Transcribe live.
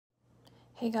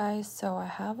Hey guys, so I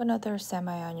have another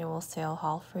semi-annual sale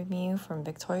haul for you from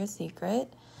Victoria's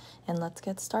Secret, and let's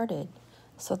get started.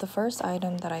 So the first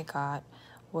item that I got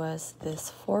was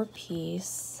this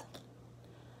 4-piece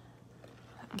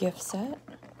gift set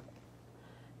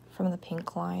from the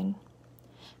Pink line,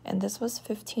 and this was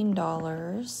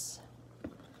 $15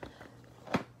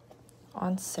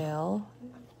 on sale.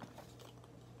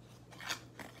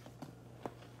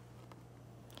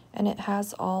 And it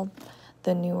has all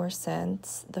the newer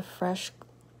scents, the Fresh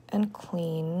and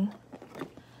Clean,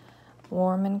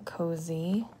 Warm and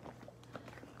Cozy,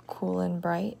 Cool and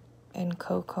Bright, and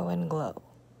Cocoa and Glow.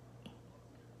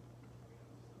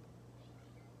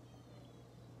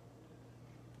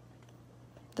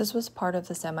 This was part of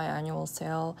the semi-annual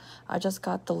sale. I just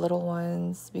got the little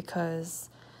ones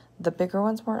because the bigger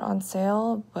ones weren't on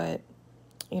sale, but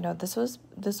you know, this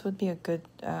would be a good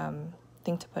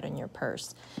thing to put in your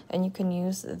purse. And you can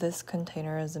use this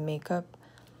container as a makeup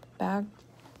bag.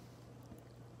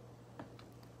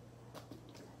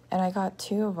 And I got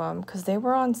 2 of them because they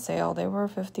were on sale. They were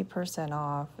 50%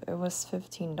 off. It was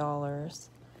 $15.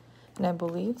 And I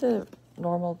believe the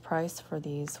normal price for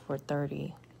these were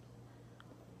 $30.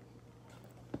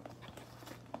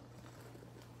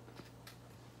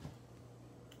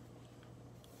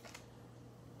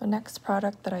 The next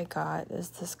product that I got is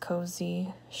this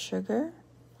Cozy Sugar.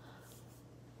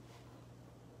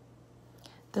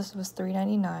 This was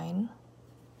 $3.99.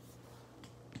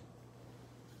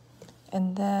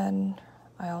 And then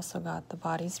I also got the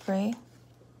body spray.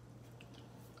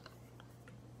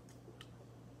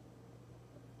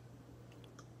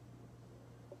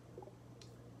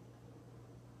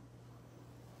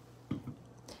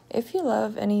 If you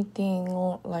love anything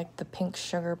like the Pink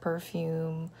Sugar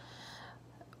perfume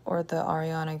or the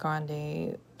Ariana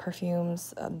Grande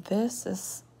perfumes, this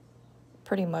is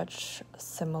pretty much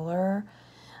similar.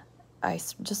 I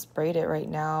just sprayed it right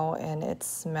now and it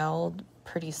smelled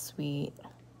pretty sweet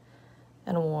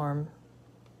and warm.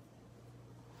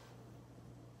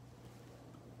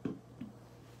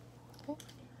 Okay.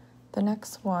 The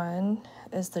next one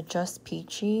is the Just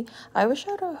Peachy. I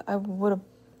should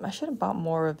have bought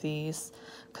more of these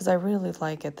because I really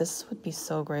like it. This would be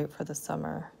so great for the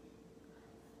summer.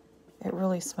 It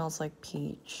really smells like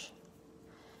peach.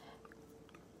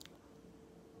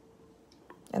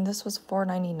 And this was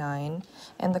 $4.99,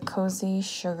 and the Cozy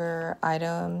Sugar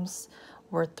items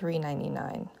were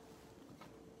 $3.99.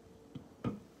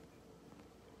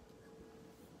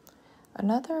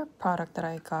 Another product that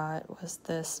I got was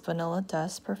this Vanilla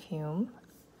Dust perfume.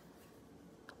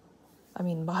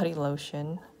 Body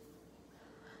lotion.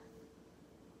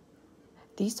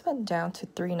 These went down to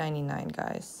 $3.99,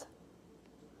 guys.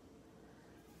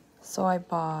 So I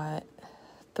bought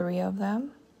 3 of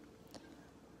them.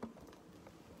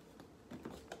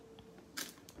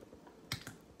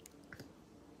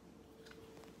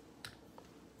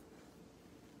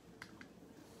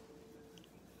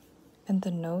 And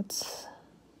the notes: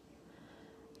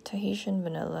 Tahitian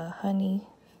vanilla, honey,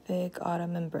 fig,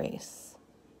 autumn embrace.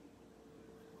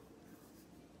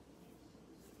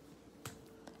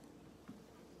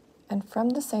 And from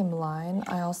the same line,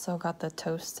 I also got the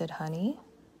toasted honey.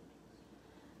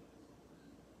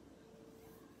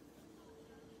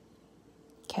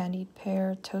 Candied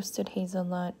pear, toasted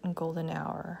hazelnut, and golden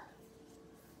hour.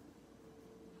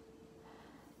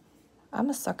 I'm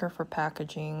a sucker for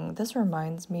packaging. This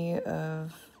reminds me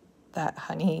of that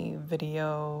honey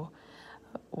video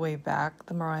way back,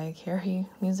 the Mariah Carey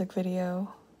music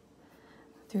video.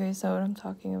 Do you guys know what I'm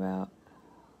talking about?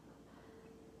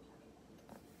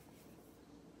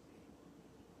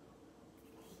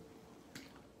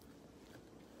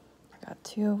 I got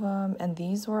 2 of them, and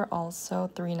these were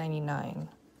also $3.99.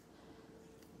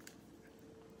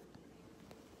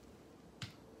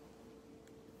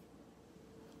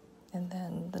 And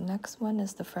then the next one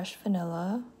is the Fresh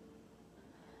Vanilla,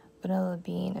 Vanilla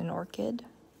Bean, and Orchid.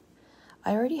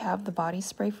 I already have the body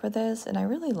spray for this, and I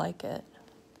really like it.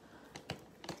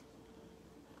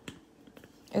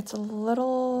 It's a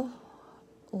little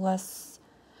less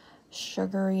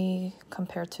sugary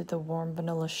compared to the Warm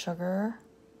Vanilla Sugar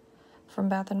from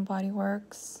Bath & Body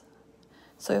Works.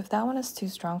 So if that one is too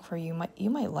strong for you, you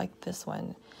might like this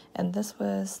one. And this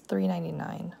was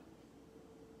 $3.99.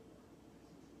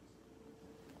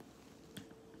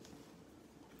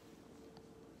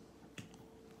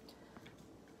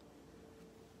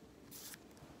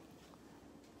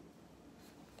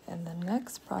 And the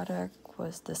next product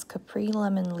was this Capri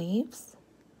Lemon Leaves.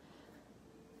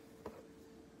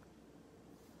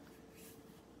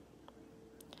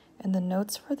 And the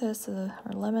notes for this are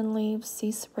lemon leaves,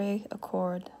 sea spray,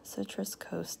 accord, citrus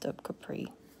coast of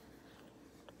Capri.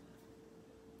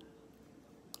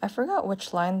 I forgot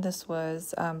which line this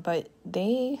was, but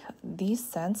these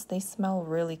scents, they smell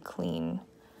really clean.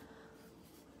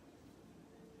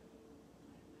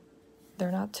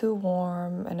 They're not too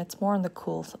warm, and it's more on the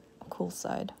cool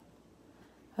side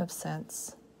of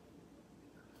scents.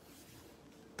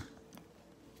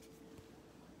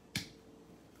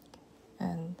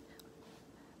 And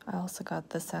I also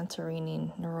got the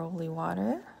Santorini Neroli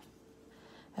water,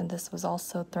 and this was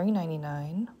also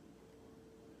 $3.99.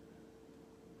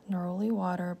 Neroli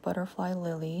water, butterfly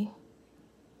lily.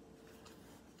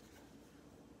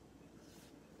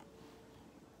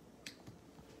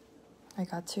 I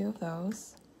got 2 of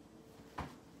those.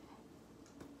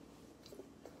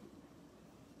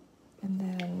 And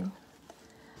then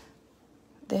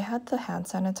they had the hand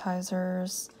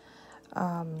sanitizers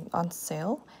on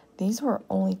sale. These were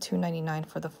only $2.99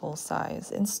 for the full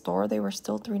size. In store, they were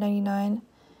still $3.99.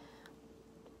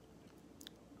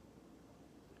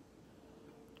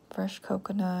 Fresh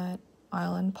coconut,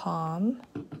 island palm.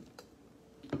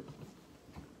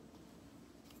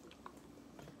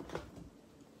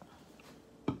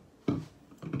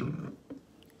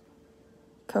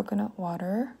 Coconut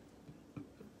water.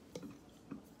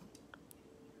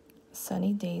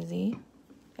 Sunny daisy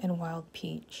and wild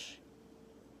peach.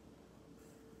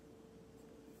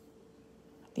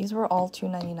 These were all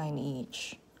 $2.99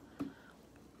 each.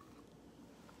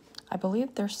 I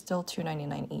believe they're still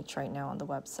 $2.99 each right now on the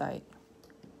website.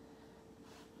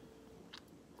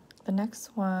 The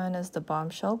next one is the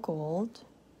Bombshell Gold.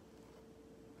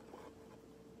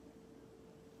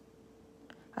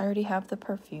 I already have the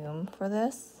perfume for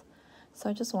this, so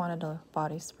I just wanted a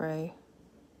body spray.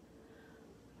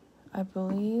 I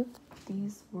believe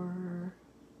these were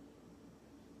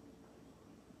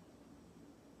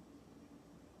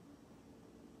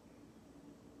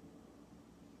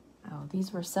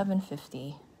these were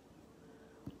 $7.50.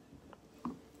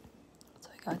 So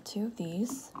I got 2 of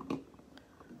these.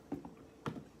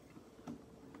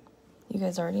 You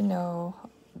guys already know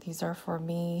these are for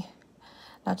me,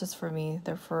 not just for me,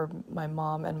 they're for my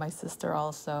mom and my sister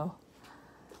also.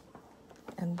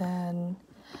 And then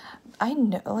I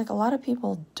know, like, a lot of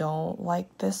people don't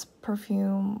like this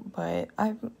perfume, but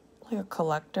I'm like a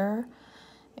collector,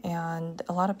 and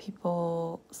a lot of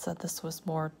people said this was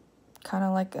more kind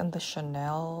of like in the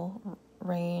Chanel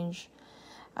range.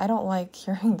 I don't like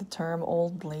hearing the term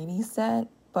old lady scent,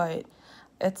 but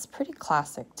it's pretty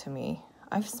classic to me.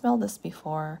 I've smelled this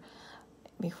before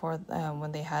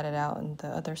when they had it out in the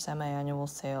other semi-annual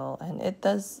sale, and it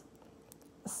does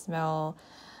smell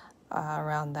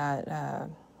around that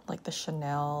like the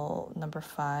Chanel No.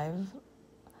 5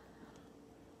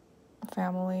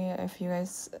 family. If you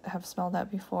guys have smelled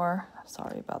that before,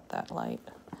 sorry about that light.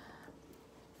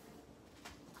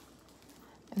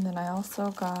 And then I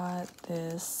also got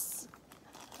this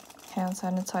hand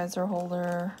sanitizer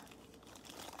holder.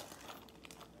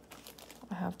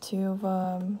 I have 2 of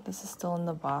them. This is still in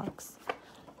the box.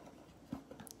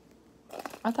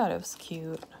 I thought it was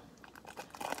cute.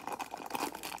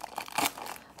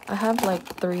 I have like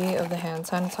 3 of the hand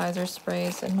sanitizer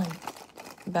sprays in my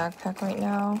backpack right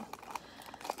now,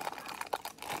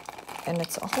 and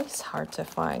it's always hard to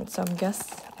find, so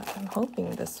I'm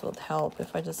hoping this will help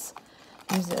if I just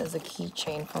use it as a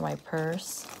keychain for my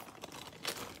purse.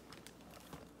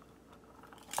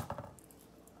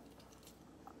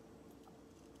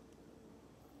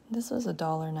 This was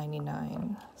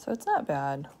 $1.99, so it's not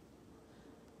bad.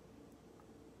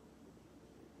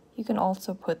 You can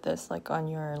also put this like on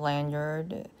your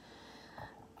lanyard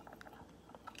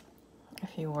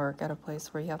if you work at a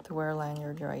place where you have to wear a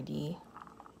lanyard, your ID.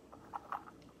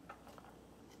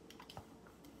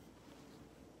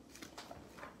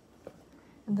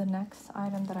 And the next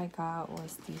item that I got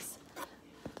was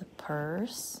the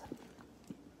purse.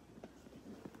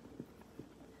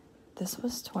 This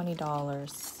was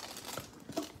 $20.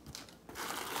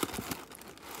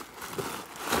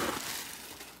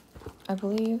 I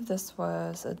believe this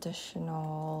was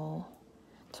additional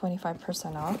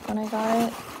 25% off when I got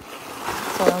it,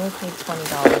 so I only paid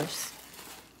 $20.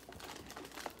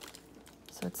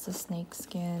 So it's the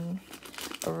snakeskin,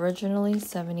 originally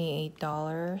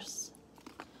 $78.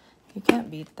 You can't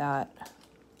beat that.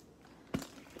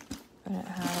 And it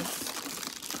has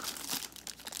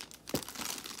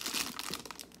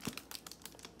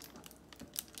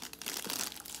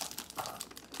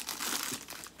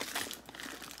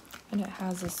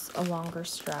a longer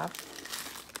strap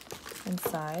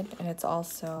inside, and it's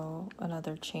also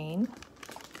another chain.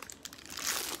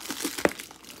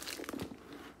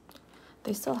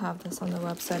 They still have this on the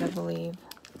website, I believe.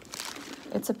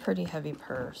 It's a pretty heavy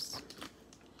purse.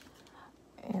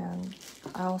 And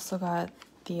I also got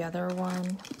the other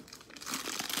one.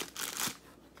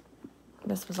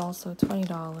 This was also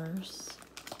 $20.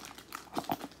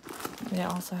 And it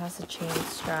also has a chain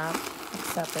strap,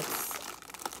 except it's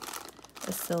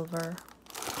a silver.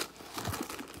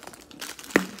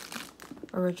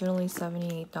 Originally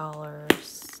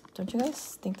 $78. Don't you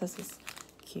guys think this is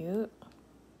cute?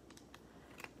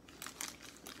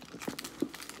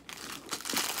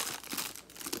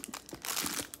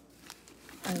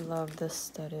 I love this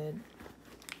studded.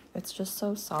 It's just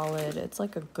so solid. It's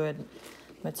like a good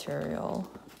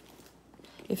material.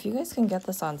 If you guys can get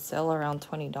this on sale around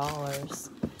 $20,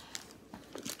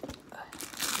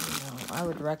 I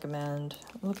would recommend.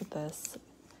 Look at this. It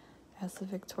has the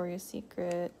Victoria's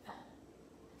Secret.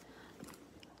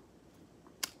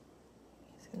 You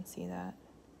guys can see that.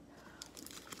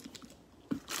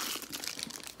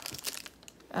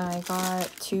 I got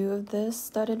 2 of this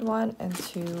studded one and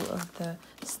 2 of the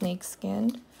snake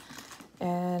skin.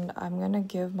 And I'm gonna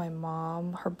give my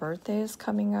mom, her birthday is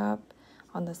coming up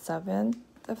on the 7th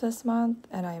of this month,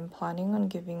 and I'm planning on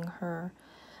giving her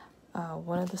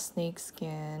one of the snake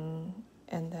skin,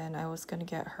 and then I was gonna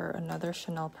get her another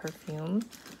Chanel perfume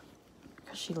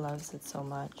because she loves it so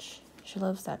much. She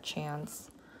loves that Chance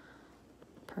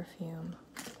perfume.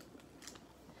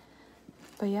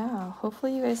 But yeah,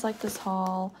 hopefully you guys like this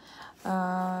haul.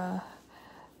 I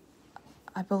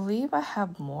believe I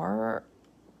have more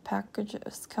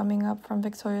packages coming up from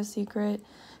Victoria's Secret,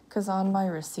 because on my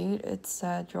receipt it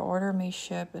said your order may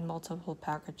ship in multiple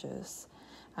packages.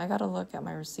 I gotta look at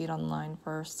my receipt online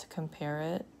first to compare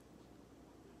it.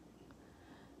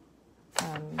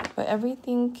 But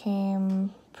everything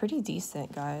came pretty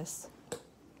decent, guys.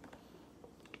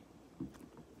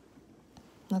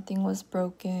 Nothing was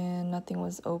broken, nothing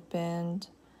was opened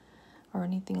or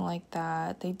anything like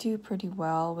that. They do pretty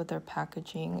well with their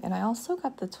packaging. And I also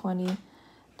got the $20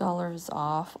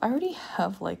 off. I already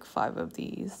have like 5 of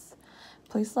these.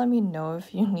 Please let me know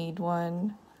if you need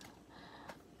one,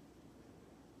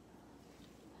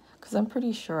 because I'm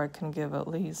pretty sure I can give at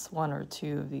least 1 or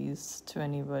 2 of these to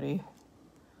anybody.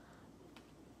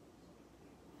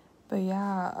 But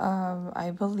yeah,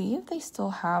 I believe they still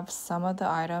have some of the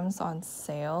items on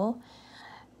sale.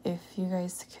 If you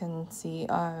guys can see,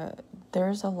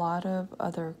 there's a lot of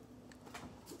other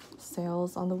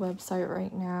sales on the website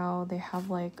right now. They have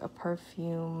like a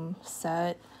perfume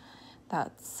set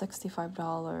that's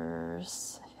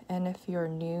 $65. And if you're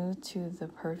new to the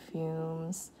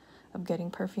perfumes, of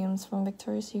getting perfumes from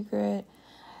Victoria's Secret,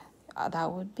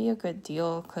 that would be a good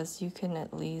deal, because you can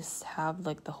at least have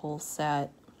like the whole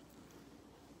set.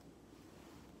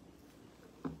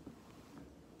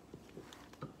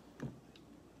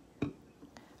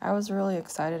 I was really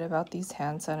excited about these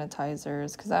hand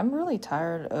sanitizers because I'm really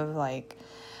tired of like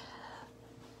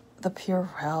the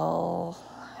Purell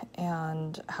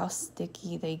and how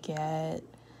sticky they get.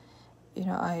 You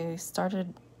know, I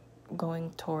started going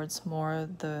towards more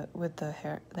with the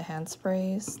hand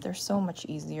sprays. They're so much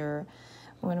easier.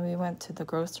 When we went to the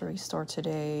grocery store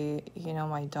today, you know,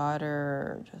 my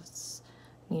daughter just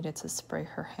needed to spray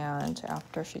her hand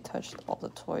after she touched all the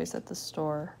toys at the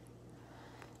store.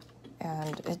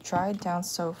 And it dried down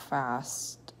so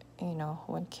fast. You know,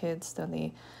 when kids, then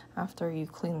they, after you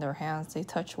clean their hands, they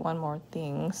touch one more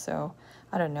thing. So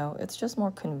I don't know, it's just more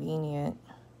convenient.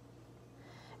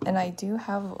 And I do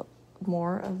have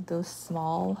more of those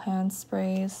small hand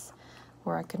sprays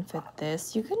where I can fit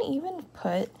this. You can even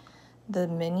put the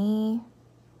mini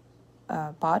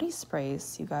body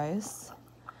sprays, you guys.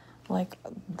 Like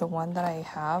the one that I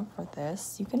have for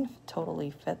this, you can totally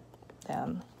fit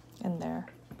them in there.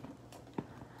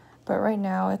 But right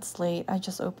now it's late. I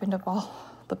just opened up all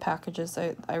the packages.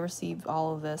 I received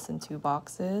all of this in 2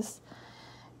 boxes.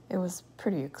 It was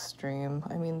pretty extreme.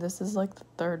 I mean, this is like the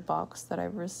 3rd box that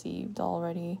I've received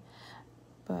already.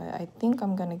 But I think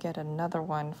I'm gonna get another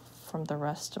one from the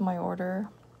rest of my order.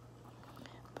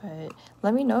 But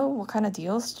let me know what kind of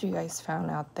deals you guys found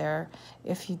out there.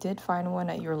 If you did find one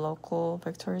at your local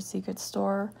Victoria's Secret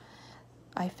store,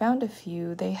 I found a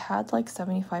few. They had like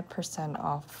 75%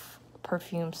 off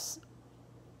perfumes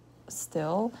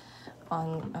still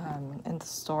on in the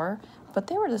store, but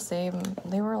they were the same.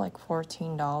 They were like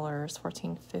 $14,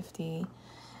 $14.50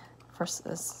 for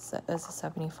as a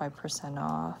 75%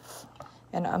 off.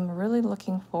 And I'm really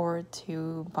looking forward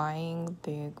to buying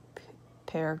the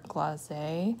Pear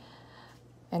Glacé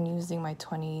and using my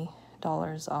 $20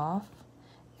 off,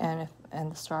 and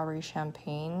the strawberry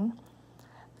champagne,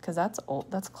 because that's old,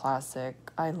 that's classic.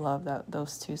 I love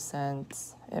those 2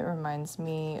 scents. It reminds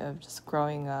me of just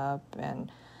growing up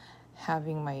and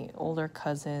having my older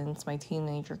cousins, my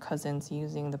teenager cousins,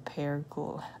 using the Pear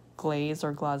glaze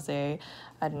or glaze. I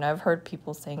don't know, I've heard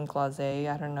people saying glaze.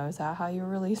 I don't know, is that how you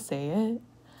really say it?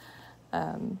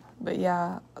 But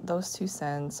yeah, those 2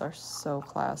 cents are so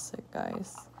classic,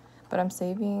 guys. But I'm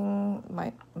saving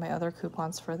my other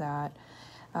coupons for that.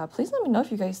 Please let me know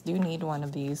if you guys do need one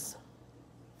of these.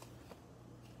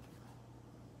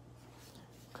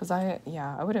 Because I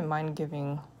wouldn't mind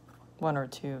giving 1 or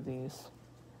 2 of these.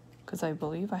 Because I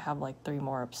believe I have like 3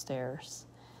 more upstairs.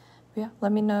 But yeah,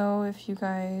 let me know if you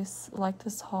guys like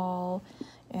this haul.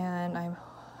 And I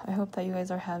hope that you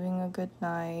guys are having a good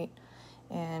night.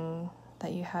 And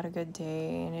that you had a good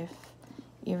day. And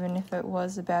even if it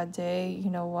was a bad day, you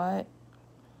know what?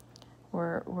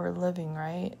 We're living,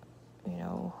 right? You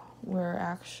know,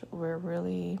 we're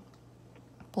really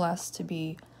blessed to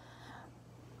be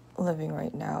living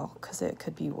right now, because it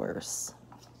could be worse.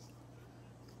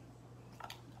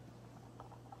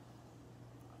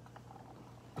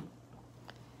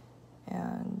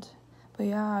 But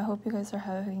yeah, I hope you guys are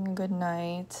having a good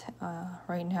night.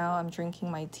 Right now I'm drinking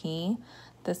my tea.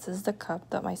 This is the cup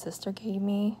that my sister gave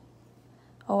me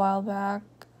a while back,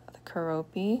 the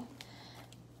Karopi.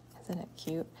 Isn't it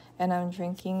cute? And I'm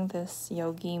drinking this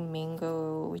Yogi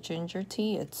mango ginger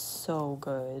tea. It's so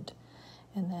good.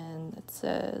 And then it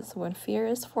says, when fear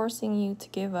is forcing you to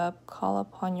give up, call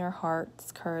upon your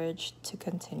heart's courage to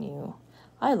continue.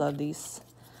 I love these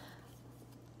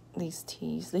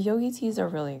teas. The Yogi teas are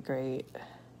really great.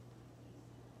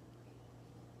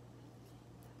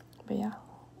 But yeah,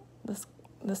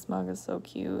 this mug is so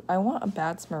cute. I want a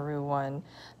Badtz-Maru one.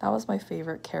 That was my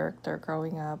favorite character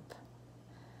growing up.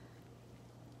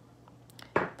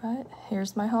 But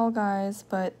here's my haul, guys.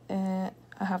 But I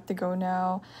have to go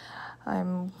now.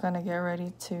 I'm gonna get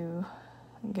ready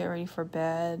for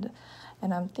bed.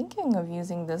 And I'm thinking of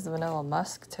using this Vanilla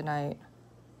Musk tonight.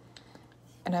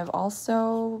 And I've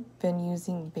also been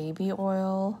using baby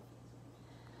oil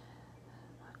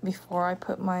before I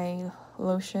put my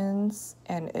lotions,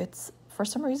 and it's, for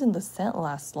some reason, the scent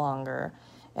lasts longer.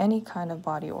 Any kind of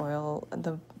body oil,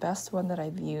 the best one that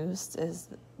I've used is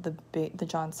the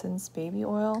Johnson's baby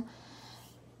oil,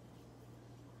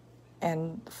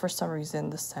 and for some reason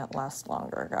the scent lasts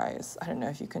longer, guys. I don't know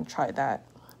if you can try that.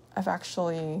 I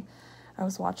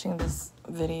was watching this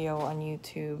video on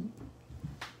YouTube.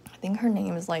 I think her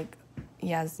name is like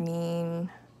Yasmin,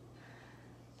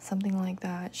 something like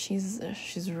that. She's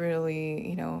really,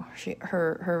 you know,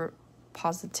 her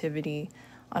positivity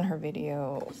on her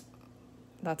video,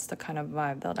 that's the kind of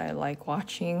vibe that I like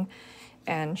watching.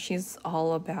 And she's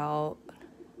all about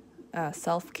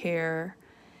self-care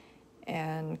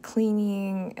and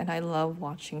cleaning, and I love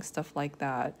watching stuff like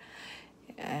that.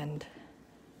 And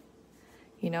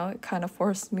you know, it kind of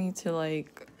forced me to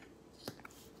like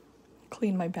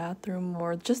clean my bathroom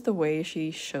more, just the way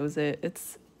she shows it.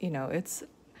 It's, you know, it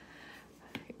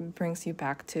brings you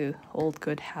back to old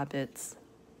good habits.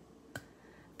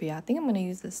 But yeah, I think I'm gonna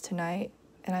use this tonight.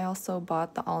 And I also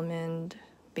bought the almond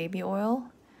baby oil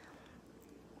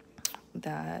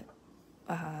that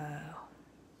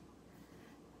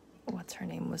what's her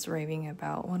name was raving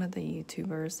about, one of the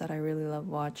YouTubers that I really love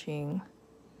watching.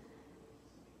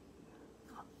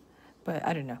 But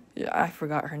I don't know, I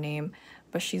forgot her name,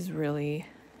 but she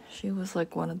was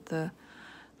like one of the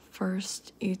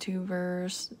first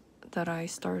YouTubers that I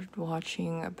started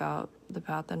watching about the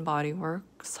Bath and Body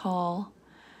Works haul.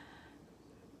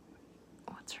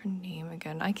 What's her name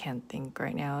again? I can't think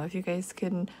right now. If you guys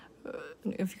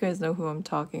know who I'm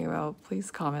talking about,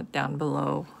 please comment down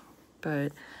below.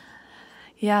 But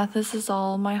yeah, this is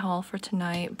all my haul for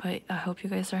tonight, but I hope you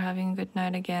guys are having a good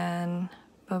night again.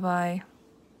 Bye-bye.